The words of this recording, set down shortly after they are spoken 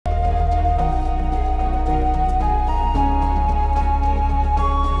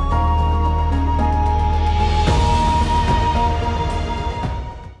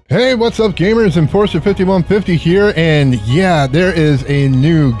Hey, what's up gamers? Enforcer 5150 here, and yeah, there is a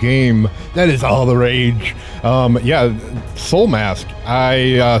new game that is all the rage. Yeah, Soulmask.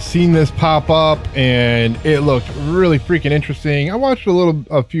 I seen this pop up and it looked really freaking interesting. I watched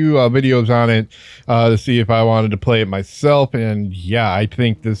a few videos on it to see if I wanted to play it myself, and yeah, I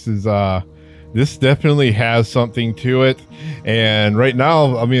think this is this definitely has something to it. And right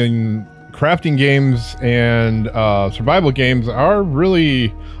now, I mean, crafting games and survival games are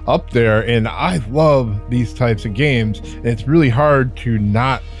really up there, and I love these types of games, and it's really hard to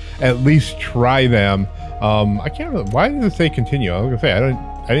not at least try them. I can't really, why does it say continue? I was gonna say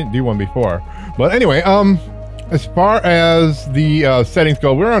I didn't do one before, but anyway, as far as the settings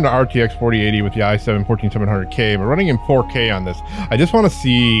go, we're on the RTX 4080 with the i7 14700K. We're running in 4K on this. I just want to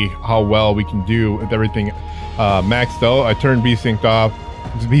see how well we can do with everything maxed out. I turned VSync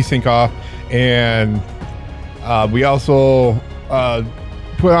off, and we also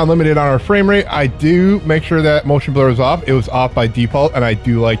put on limited on our frame rate. I do make sure that motion blur is off. It was off by default, and I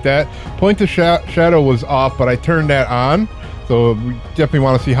do like that. Point to shadow was off, but I turned that on, so we definitely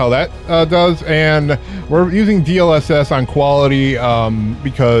want to see how that does. And we're using DLSS on quality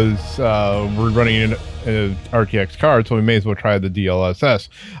because we're running in an RTX card, so we may as well try the DLSS.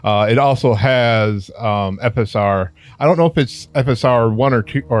 It also has FSR. I don't know if it's FSR 1 or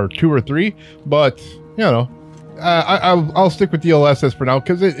 2 or 3, but you know, I'll stick with DLSS for now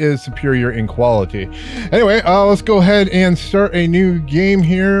because it is superior in quality. Anyway, let's go ahead and start a new game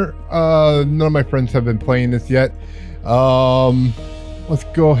here. None of my friends have been playing this yet. Let's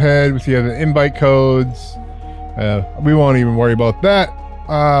go ahead. We see the invite codes. We won't even worry about that.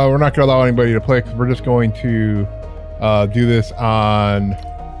 We're not going to allow anybody to play because we're just going to do this on...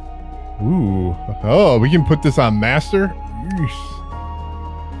 Ooh. Oh, we can put this on master? Yeesh.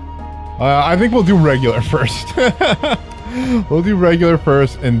 I think we'll do regular first. We'll do regular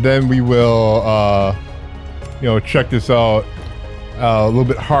first, and then we will, you know, check this out a little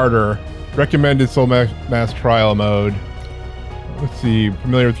bit harder. Recommended Soulmask trial mode. Let's see,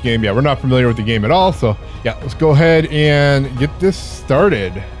 familiar with the game? Yeah, we're not familiar with the game at all, so yeah, let's go ahead and get this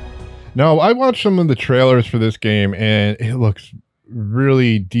started. Now, I watched some of the trailers for this game, and it looks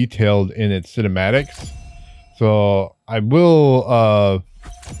really detailed in its cinematics. So I will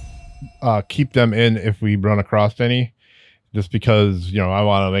keep them in if we run across any, just because, you know, I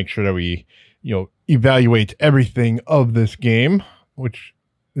want to make sure that we, you know, evaluate everything of this game, which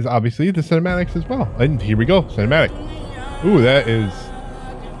is obviously the cinematics as well. And here we go, cinematic. Ooh, that is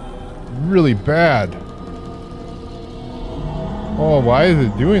really bad. Oh, why is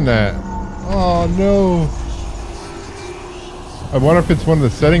it doing that? Oh no. I wonder if it's one of the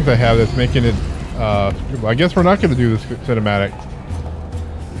settings I have that's making it I guess we're not going to do this cinematic.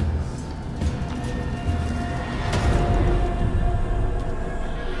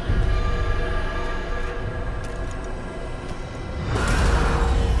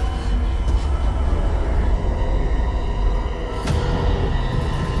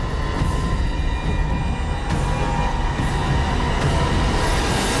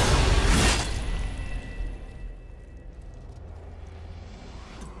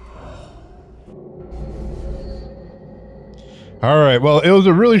 All right, well, it was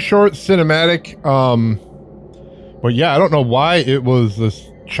a really short cinematic, but yeah, I don't know why it was this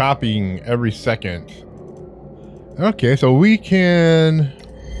chopping every second. Okay, so we can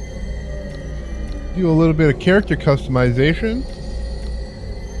do a little bit of character customization.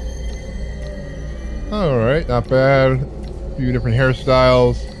 All right, not bad. A few different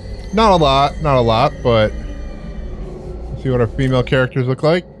hairstyles. Not a lot, but let's see what our female characters look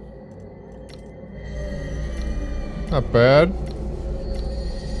like. Not bad.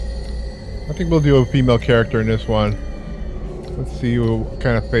 I think we'll do a female character in this one. Let's see what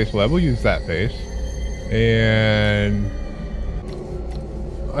kind of face we'll have. We'll use that face. And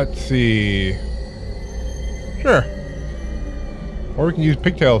let's see. Sure. Or we can use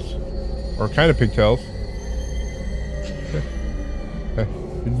pigtails. Or kind of pigtails.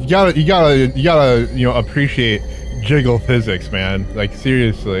 You gotta, you know, appreciate jiggle physics, man. Like,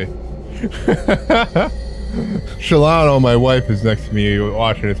 seriously. Shalano, my wife, is next to me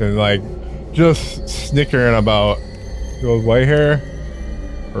watching this and like just snickering about those white hair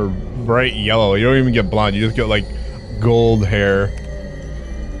or bright yellow. You don't even get blonde, you just get like gold hair.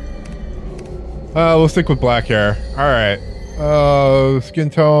 We'll stick with black hair. Alright. Skin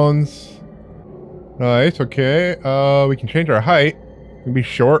tones. Nice, okay. We can change our height. We can be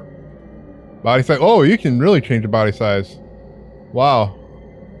short. Body size. Oh, you can really change the body size. Wow.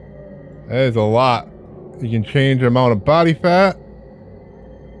 That is a lot. You can change the amount of body fat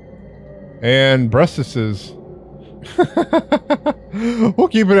and breastises. We'll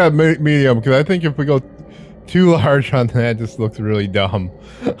keep it at medium, because I think if we go too large on that, it just looks really dumb.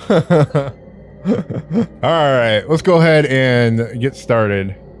 Alright, let's go ahead and get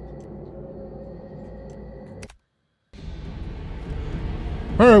started.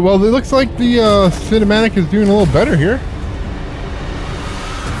 Alright, well, it looks like the cinematic is doing a little better here.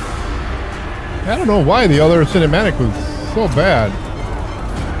 I don't know why the other cinematic was so bad.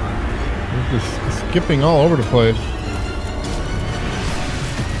 It was just skipping all over the place.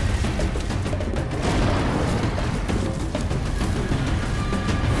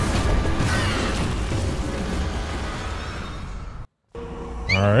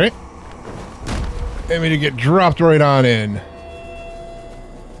 Alright. And we need to get dropped right on in.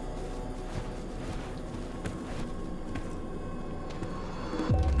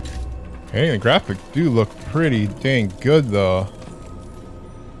 Hey, the graphics do look pretty dang good, though.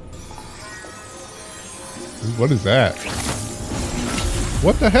 What is that?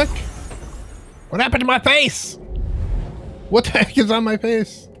 What the heck? What happened to my face? What the heck is on my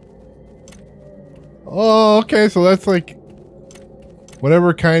face? Oh, okay, so that's like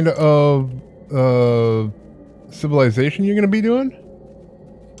whatever kind of civilization you're gonna be doing?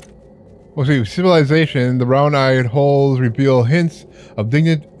 Well, see, civilization, the round-eyed holes reveal hints of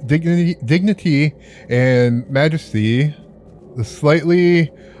dignity and majesty. The slightly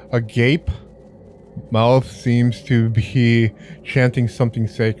agape mouth seems to be chanting something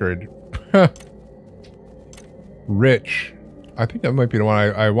sacred. Rich. I think that might be the one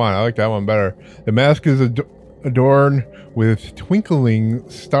I want. I like that one better. The mask is adorned with twinkling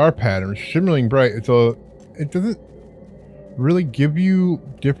star patterns, shimmering bright. It doesn't really give you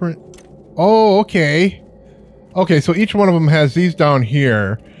different... Oh, okay. Okay, so each one of them has these down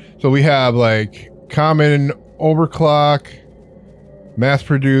here. So we have like common, overclock,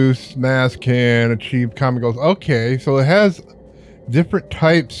 mass-produced, mass can achieve common goals. Okay, so it has different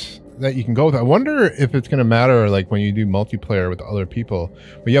types that you can go with. I wonder if it's going to matter like when you do multiplayer with other people.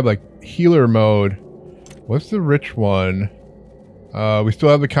 But you have like healer mode. What's the rich one? We still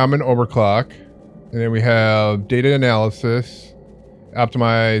have the common overclock. And then we have data analysis.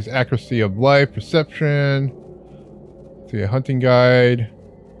 Optimize accuracy of life, perception. See, a hunting guide.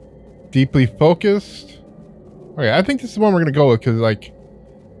 Deeply focused. Okay, I think this is the one we're going to go with because like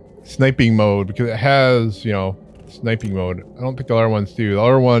sniping mode, because it has, you know, sniping mode. I don't think the other ones do. The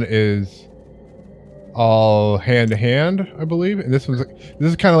other one is all hand to hand, I believe. And this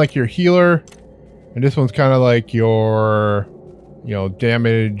is kind of like your healer. And this one's kind of like your, you know,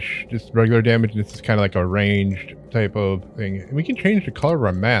 damage, just regular damage. And this is kind of like a ranged type of thing. And we can change the color of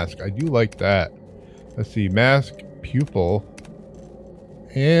our mask. I do like that. Let's see, mask, pupil,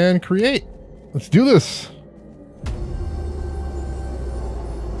 and create. Let's do this.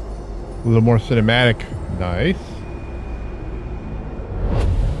 A little more cinematic. Nice.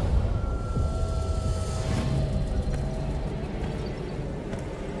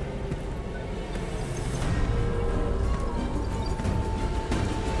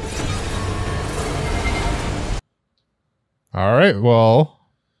 All right, well,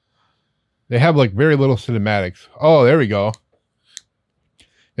 they have like very little cinematics. Oh, there we go.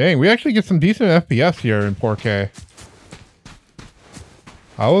 Dang, we actually get some decent FPS here in 4K.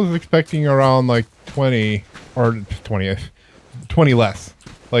 I was expecting around like 20 or 20 less.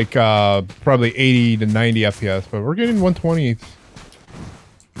 Like probably 80 to 90 FPS, but we're getting 120s.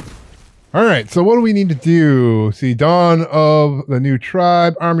 All right, so what do we need to do? See, dawn of the new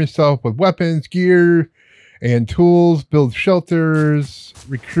tribe. Arm yourself with weapons, gear, and tools. Build shelters.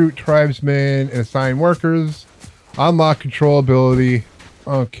 Recruit tribesmen and assign workers. Unlock control ability.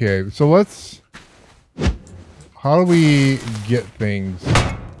 Okay, so let's... How do we get things?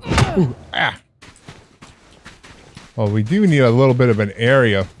 Ooh, ah! Well, we do need a little bit of an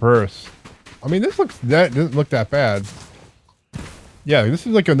area first. I mean, doesn't look that bad. Yeah, this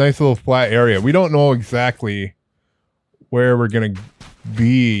is like a nice little flat area. We don't know exactly where we're gonna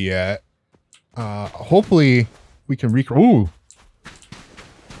be yet. Hopefully we can Ooh!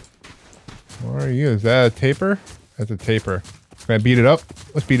 What are you? Is that a taper? That's a taper. Can I beat it up?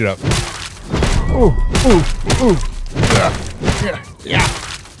 Let's beat it up. Ooh! Ooh! Ooh! Yeah! Yeah! Yeah!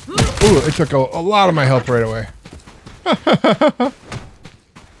 Ooh! It took a lot of my health right away.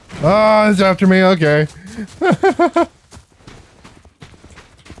 Oh, it's after me. Okay.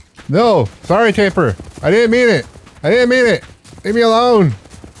 No! Sorry, taper. I didn't mean it. I didn't mean it. Leave me alone.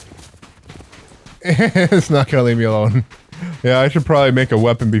 It's not gonna leave me alone. Yeah, I should probably make a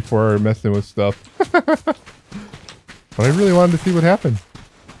weapon before messing with stuff. But I really wanted to see what happened.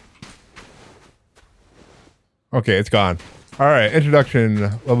 Okay, it's gone. Alright, introduction.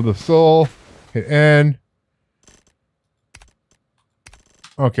 Level of the soul. Hit N.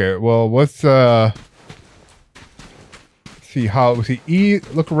 Okay, well, let's see how we see E.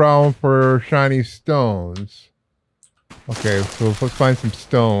 Look around for shiny stones. Okay, so let's find some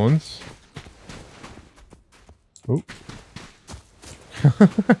stones. Oop.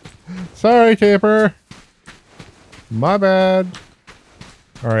 Sorry, Taper. My bad.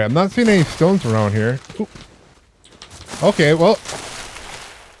 All right, I'm not seeing any stones around here. Oop. Okay, well,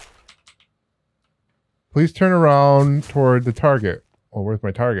 please turn around toward the target. Oh, where's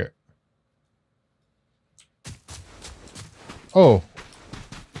my target? Oh,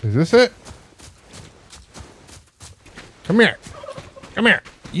 is this it? Come here. Come here.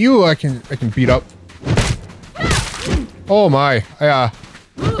 You, I can beat up. Oh my, yeah.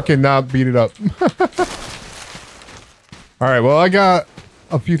 I cannot beat it up. All right, well, I got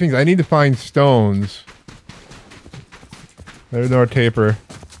a few things. I need to find stones. There's our Taper.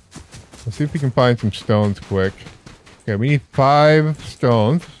 Let's see if we can find some stones quick. Okay, we need 5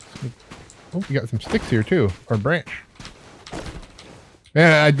 stones. Oh, we got some sticks here too, or branch.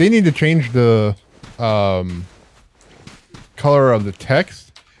 Man, they need to change the color of the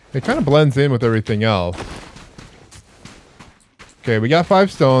text. It kind of blends in with everything else. Okay, we got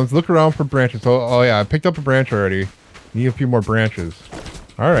 5 stones. Look around for branches. Oh yeah, I picked up a branch already. Need a few more branches.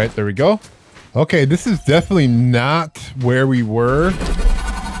 All right, there we go. Okay, this is definitely not where we were.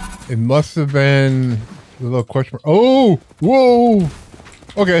 It must have been a little question mark. Oh, whoa.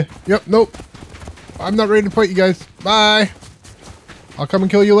 Okay, yep, nope. I'm not ready to fight you guys. Bye. I'll come and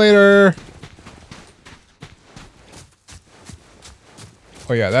kill you later.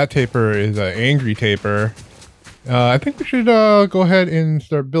 Oh yeah, that Taper is an angry Taper. I think we should go ahead and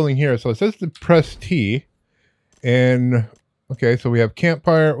start building here. So it says to press T. And, okay, so we have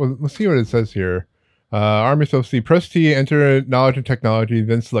campfire. Well, let's see what it says here. Army C, press T, enter knowledge and technology,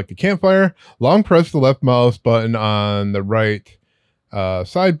 then select the campfire. Long press the left mouse button on the right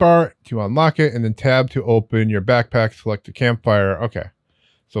sidebar to unlock it, and then tab to open your backpack, select the campfire. Okay,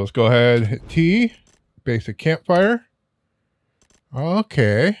 so let's go ahead, hit T, basic campfire.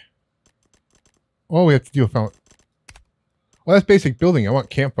 Okay. Oh, we have to do a fountain. Well, that's basic building. I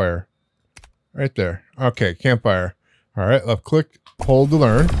want campfire. Right there. Okay, campfire. All right, left click, hold to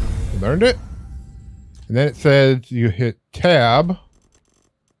learn. We learned it. And then it says you hit tab.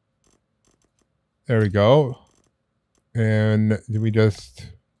 There we go. And do we just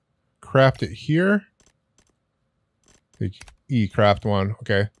craft it here? E, craft one.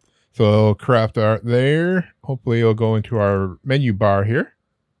 Okay. So craft art there. Hopefully it'll go into our menu bar here.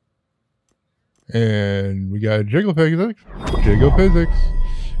 And we got jiggle physics. Jiggle physics.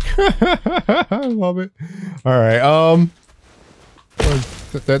 I love it. All right. Let's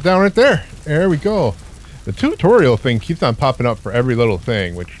set that down right there. There we go. The tutorial thing keeps on popping up for every little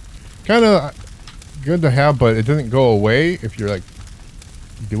thing, which kind of good to have, but it doesn't go away if you're like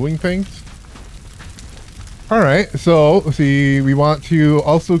doing things. All right. So let's see. We want to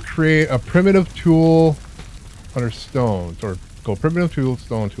also create a primitive tool under stones, or go primitive tools,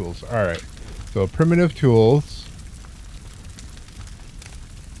 stone tools. All right. So primitive tools.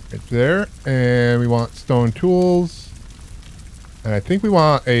 Right there, and we want stone tools, and I think we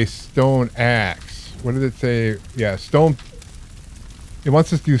want a stone axe. What did it say? Yeah, stone. It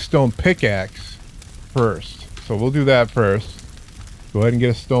wants us to do stone pickaxe first, so we'll do that first. Go ahead and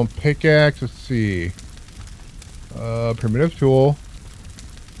get a stone pickaxe. Let's see. Primitive tool,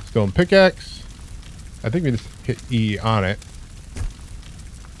 stone pickaxe. I think we just hit E on it.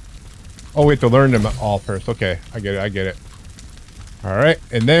 Oh, we have to learn them all first. Okay, I get it. I get it. All right,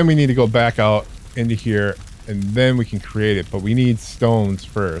 and then we need to go back out into here, and then we can create it, but we need stones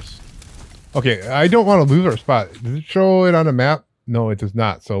first. Okay, I don't want to lose our spot. Does it show it on the map? No, it does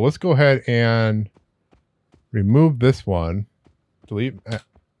not. So let's go ahead and remove this one, delete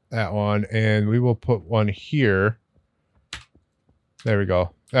that one, and we will put one here. There we go.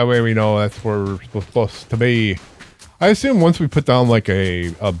 That way we know that's where we're supposed to be. I assume once we put down like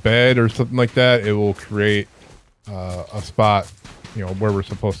a bed or something like that, it will create a spot, you know, where we're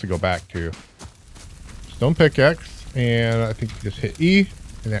supposed to go back to. Stone pickaxe, and I think you just hit E,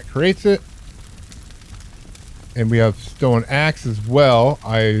 and that creates it. And we have stone axe as well.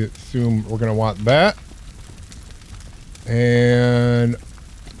 I assume we're gonna want that. And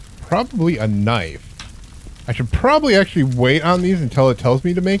probably a knife. I should probably actually wait on these until it tells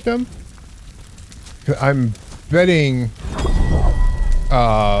me to make them. 'Cause I'm betting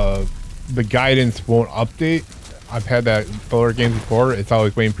the guidance won't update. I've had that in other games before. It's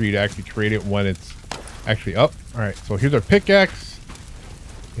always waiting for you to actually create it when it's actually up. All right, so here's our pickaxe,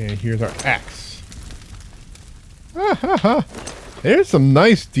 and here's our axe. There's some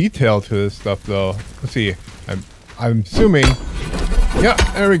nice detail to this stuff, though. Let's see. I'm assuming Yeah,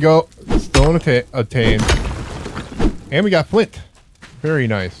 there we go. Stone attained. And we got flint. Very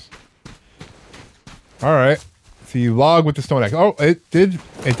nice. Alright. See, log with the stone axe. Oh, it did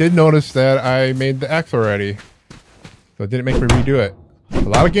notice that I made the axe already. So it didn't make me redo it. A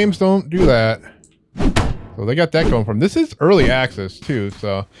lot of games don't do that. So they got that going from. This is early access too,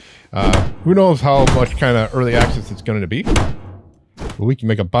 so who knows how much kind of early access it's going to be. But we can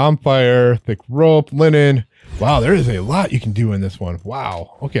make a bonfire, thick rope, linen. Wow, there is a lot you can do in this one.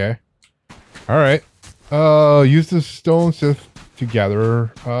 Wow. Okay. All right. Use the stone sift to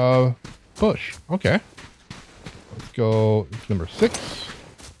gather bush. Okay. Let's go. It's number 6.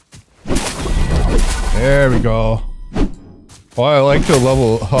 There we go. Oh, I like to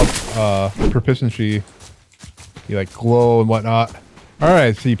level up proficiency. You like glow and whatnot. All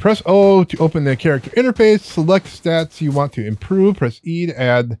right, so you press O to open the character interface. Select stats you want to improve. Press E to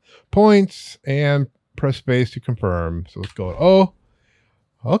add points, and press space to confirm. So let's go with O.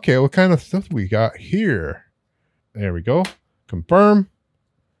 Okay, what kind of stuff we got here? There we go. Confirm,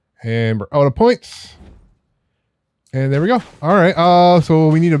 and we're out of points. And there we go. All right. So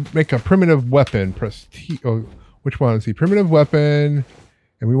we need to make a primitive weapon. Press T. Oh, which one? Let's see. Primitive weapon,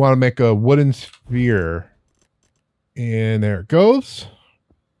 and we want to make a wooden sphere. And there it goes.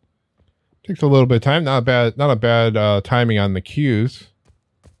 Takes a little bit of time. Not a bad timing on the cues.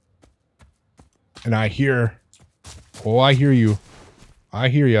 And I hear. Oh, I hear you. I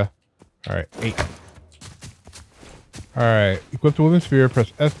hear you. All right, 8. All right, equip the wooden sphere.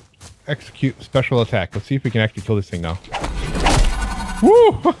 Press F. Execute special attack. Let's see if we can actually kill this thing now.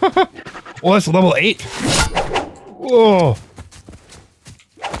 Woo! Oh, that's level 8. Whoa!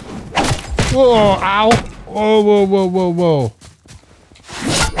 Whoa! Ow! Whoa, whoa, whoa, whoa, whoa.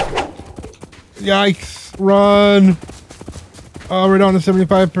 Yikes. Run. Oh, we're down to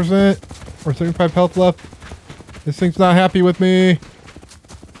 75% or 75 health left. This thing's not happy with me.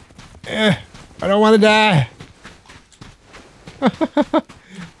 I don't want to die.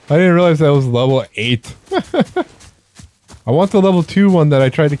 I didn't realize that was level 8. I want the level 2 one that I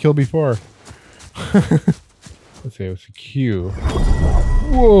tried to kill before. Let's see, it was a Q.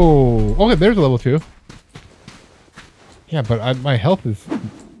 Whoa. Okay, there's a level 2. Yeah, but my health is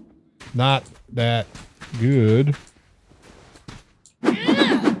not that good.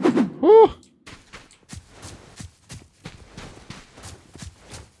 Woo.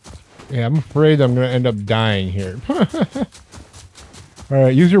 Yeah, I'm afraid I'm going to end up dying here.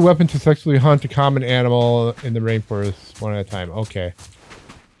 Alright, use your weapon to successfully hunt a common animal in the rainforest one at a time. Okay.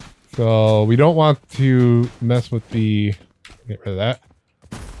 So, we don't want to mess with the... Get rid of that.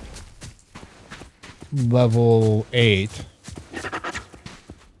 Level 8.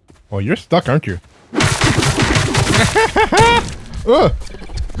 Oh, you're stuck, aren't you?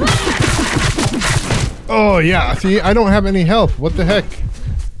 Oh, yeah. See, I don't have any health. What the heck?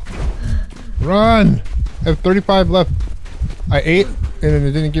 Run! I have 35 left. I ate, and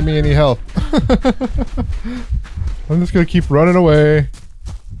it didn't give me any health. I'm just gonna keep running away.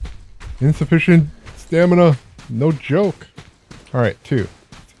 Insufficient stamina. No joke. Alright, 2.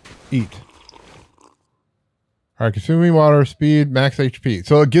 Eat. Alright, consuming water, speed, max HP.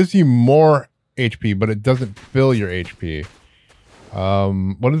 So it gives you more HP, but it doesn't fill your HP.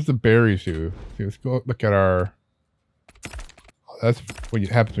 What does the berries do? See, let's go look at our... That's what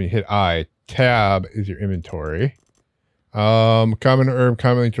happens when you hit I. Tab is your inventory. Common herb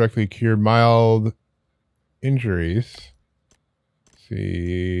commonly directly cure mild injuries. Let's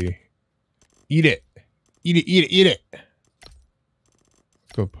see. Eat it. Eat it, eat it, eat it.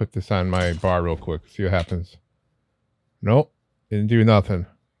 Let's go put this on my bar real quick. See what happens. Nope. Didn't do nothing.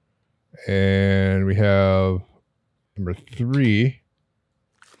 And we have number 3.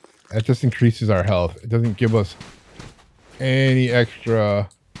 That just increases our health. It doesn't give us any extra.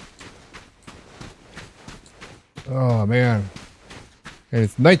 Oh, man. And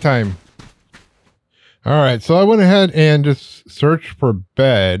it's nighttime. Alright, so I went ahead and just searched for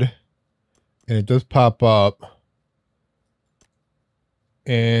bed. And it does pop up.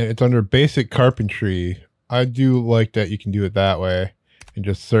 And it's under basic carpentry. I do like that you can do it that way. And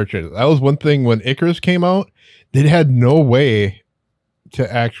just search it. That was one thing when Icarus came out. They had no way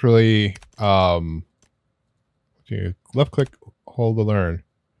to actually... left click, hold to learn.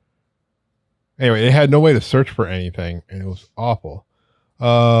 Anyway, they had no way to search for anything, and it was awful.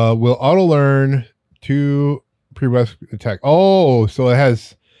 Will auto learn to prerequisite attack. Oh, so it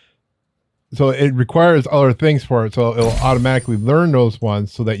has, so it requires other things for it, so it'll automatically learn those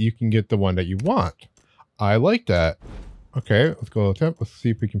ones so that you can get the one that you want. I like that. Okay, let's go to temp. Let's see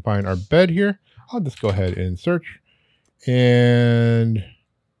if we can find our bed here. I'll just go ahead and search, and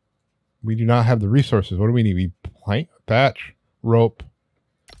we do not have the resources. What do we need? We plank, thatch, rope.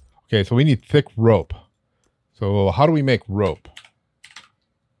 Okay, so we need thick rope. So how do we make rope?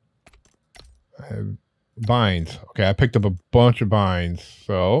 Vines. Okay, I picked up a bunch of vines.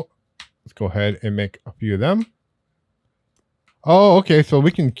 So let's go ahead and make a few of them. Oh, okay, so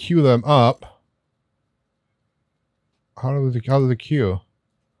we can queue them up. How does it queue?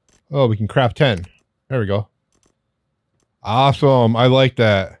 Oh, we can craft 10. There we go. Awesome. I like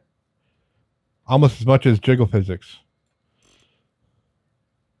that. Almost as much as jiggle physics.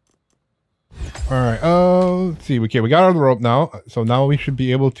 Alright, let's see. Okay, we got our rope now. So now we should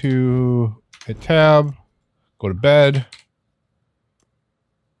be able to hit tab, go to bed.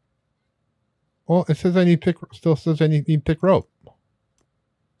 Well, it says I need thick, still says I need thick rope.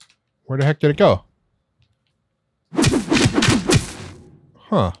 Where the heck did it go?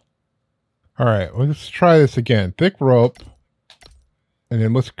 Huh. Alright, well, let's try this again. Thick rope. And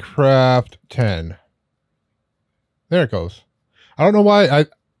then let's craft 10. There it goes. I don't know why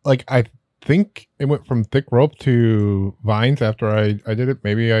I think it went from thick rope to vines after I did it.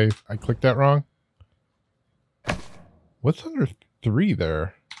 Maybe I clicked that wrong. What's under 3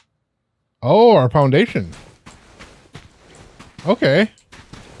 there? Oh, our foundation. Okay.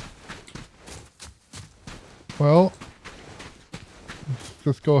 Well, let's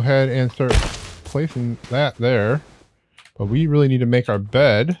just go ahead and start placing that there. But we really need to make our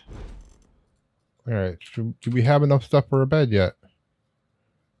bed. Alright, do we have enough stuff for a bed yet?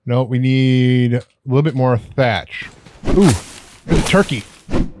 No, we need a little bit more thatch. Ooh, there's a turkey.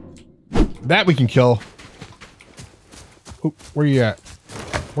 That we can kill. Ooh, where you at?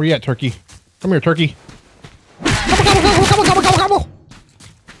 Where you at, turkey? Come here, turkey. Gobble, gobble, gobble, gobble, gobble.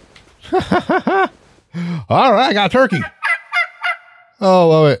 All right, I got a turkey. Oh,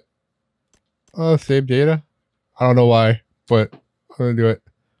 love it. Oh, save data. I don't know why, but I'm gonna do it.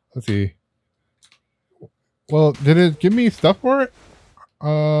 Let's see. Well, did it give me stuff for it?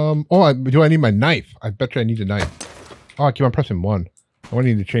 Oh, do I need my knife? I bet you I need a knife. Oh, I keep on pressing 1. I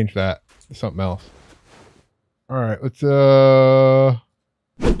need to change that to something else. All right, let's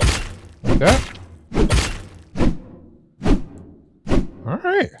like that. All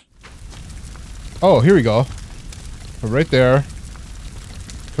right. Oh, here we go. So right there.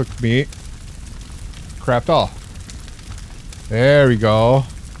 Cooked meat. Craft all. There we go.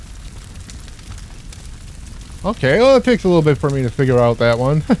 Okay, well, it takes a little bit for me to figure out that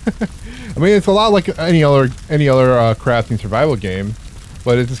one. I mean, it's a lot like any other crafting survival game,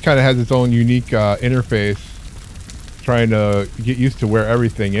 but it just kind of has its own unique interface. Trying to get used to where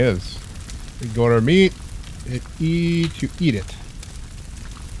everything is. We go to our meat, hit E to eat it,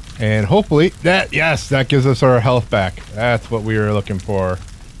 and hopefully that gives us our health back. That's what we were looking for.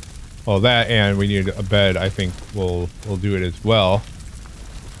 Well, that and we need a bed. I think we'll do it as well.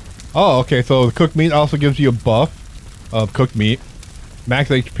 Oh, okay, so the cooked meat also gives you a buff of cooked meat. Max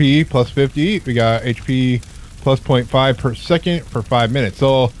HP plus 50. We got HP plus 0.5 per second for 5 minutes.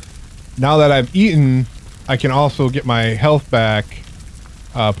 So now that I've eaten, I can also get my health back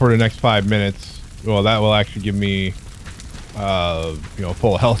for the next 5 minutes. Well, that will actually give me,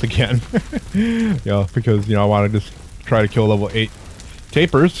 full health again. Because, I want to just try to kill level 8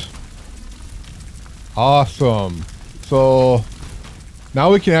 tapers. Awesome. So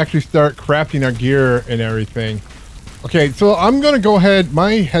now we can actually start crafting our gear and everything. Okay, so I'm going to go ahead.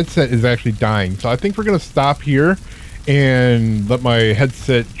 My headset is actually dying. So I think we're going to stop here and let my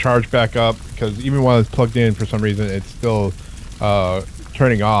headset charge back up. Because even while it's plugged in, for some reason, it's still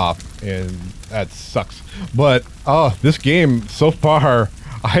turning off. And that sucks. But, this game, so far,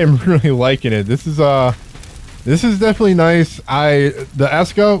 I am really liking it. This is definitely nice. The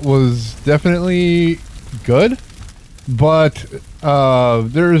Eska was definitely good. But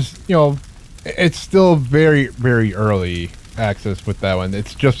there's, it's still very, very early access with that one.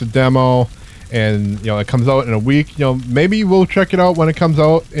 It's just a demo, and, it comes out in a week. Maybe we'll check it out when it comes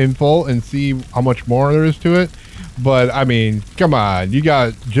out in full and see how much more there is to it. But, I mean, come on. You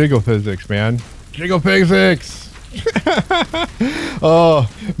got jiggle physics, man. Jiggle physics! Oh,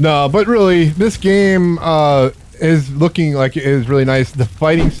 no, but really, this game is looking like it is really nice. The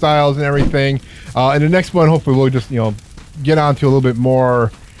fighting styles and everything. And the next one, hopefully, we'll just, get on to a little bit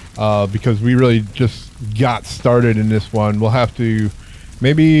more because we really just got started in this one. We'll have to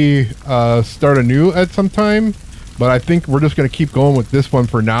maybe start anew at some time, but I think we're just going to keep going with this one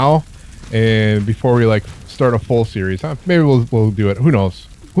for now, and before we start a full series. Maybe we'll do it. Who knows?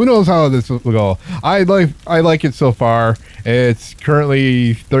 who knows how this will go. I like it so far. It's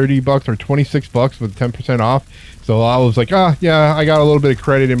currently $30 or $26 with 10% off. So I was like, yeah, I got a little bit of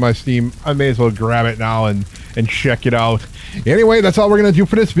credit in my Steam. I may as well grab it now and check it out. Anyway, that's all we're going to do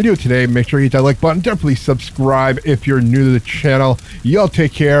for this video today. Make sure you hit that like button. Definitely subscribe if you're new to the channel. Y'all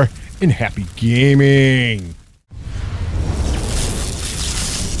take care and happy gaming.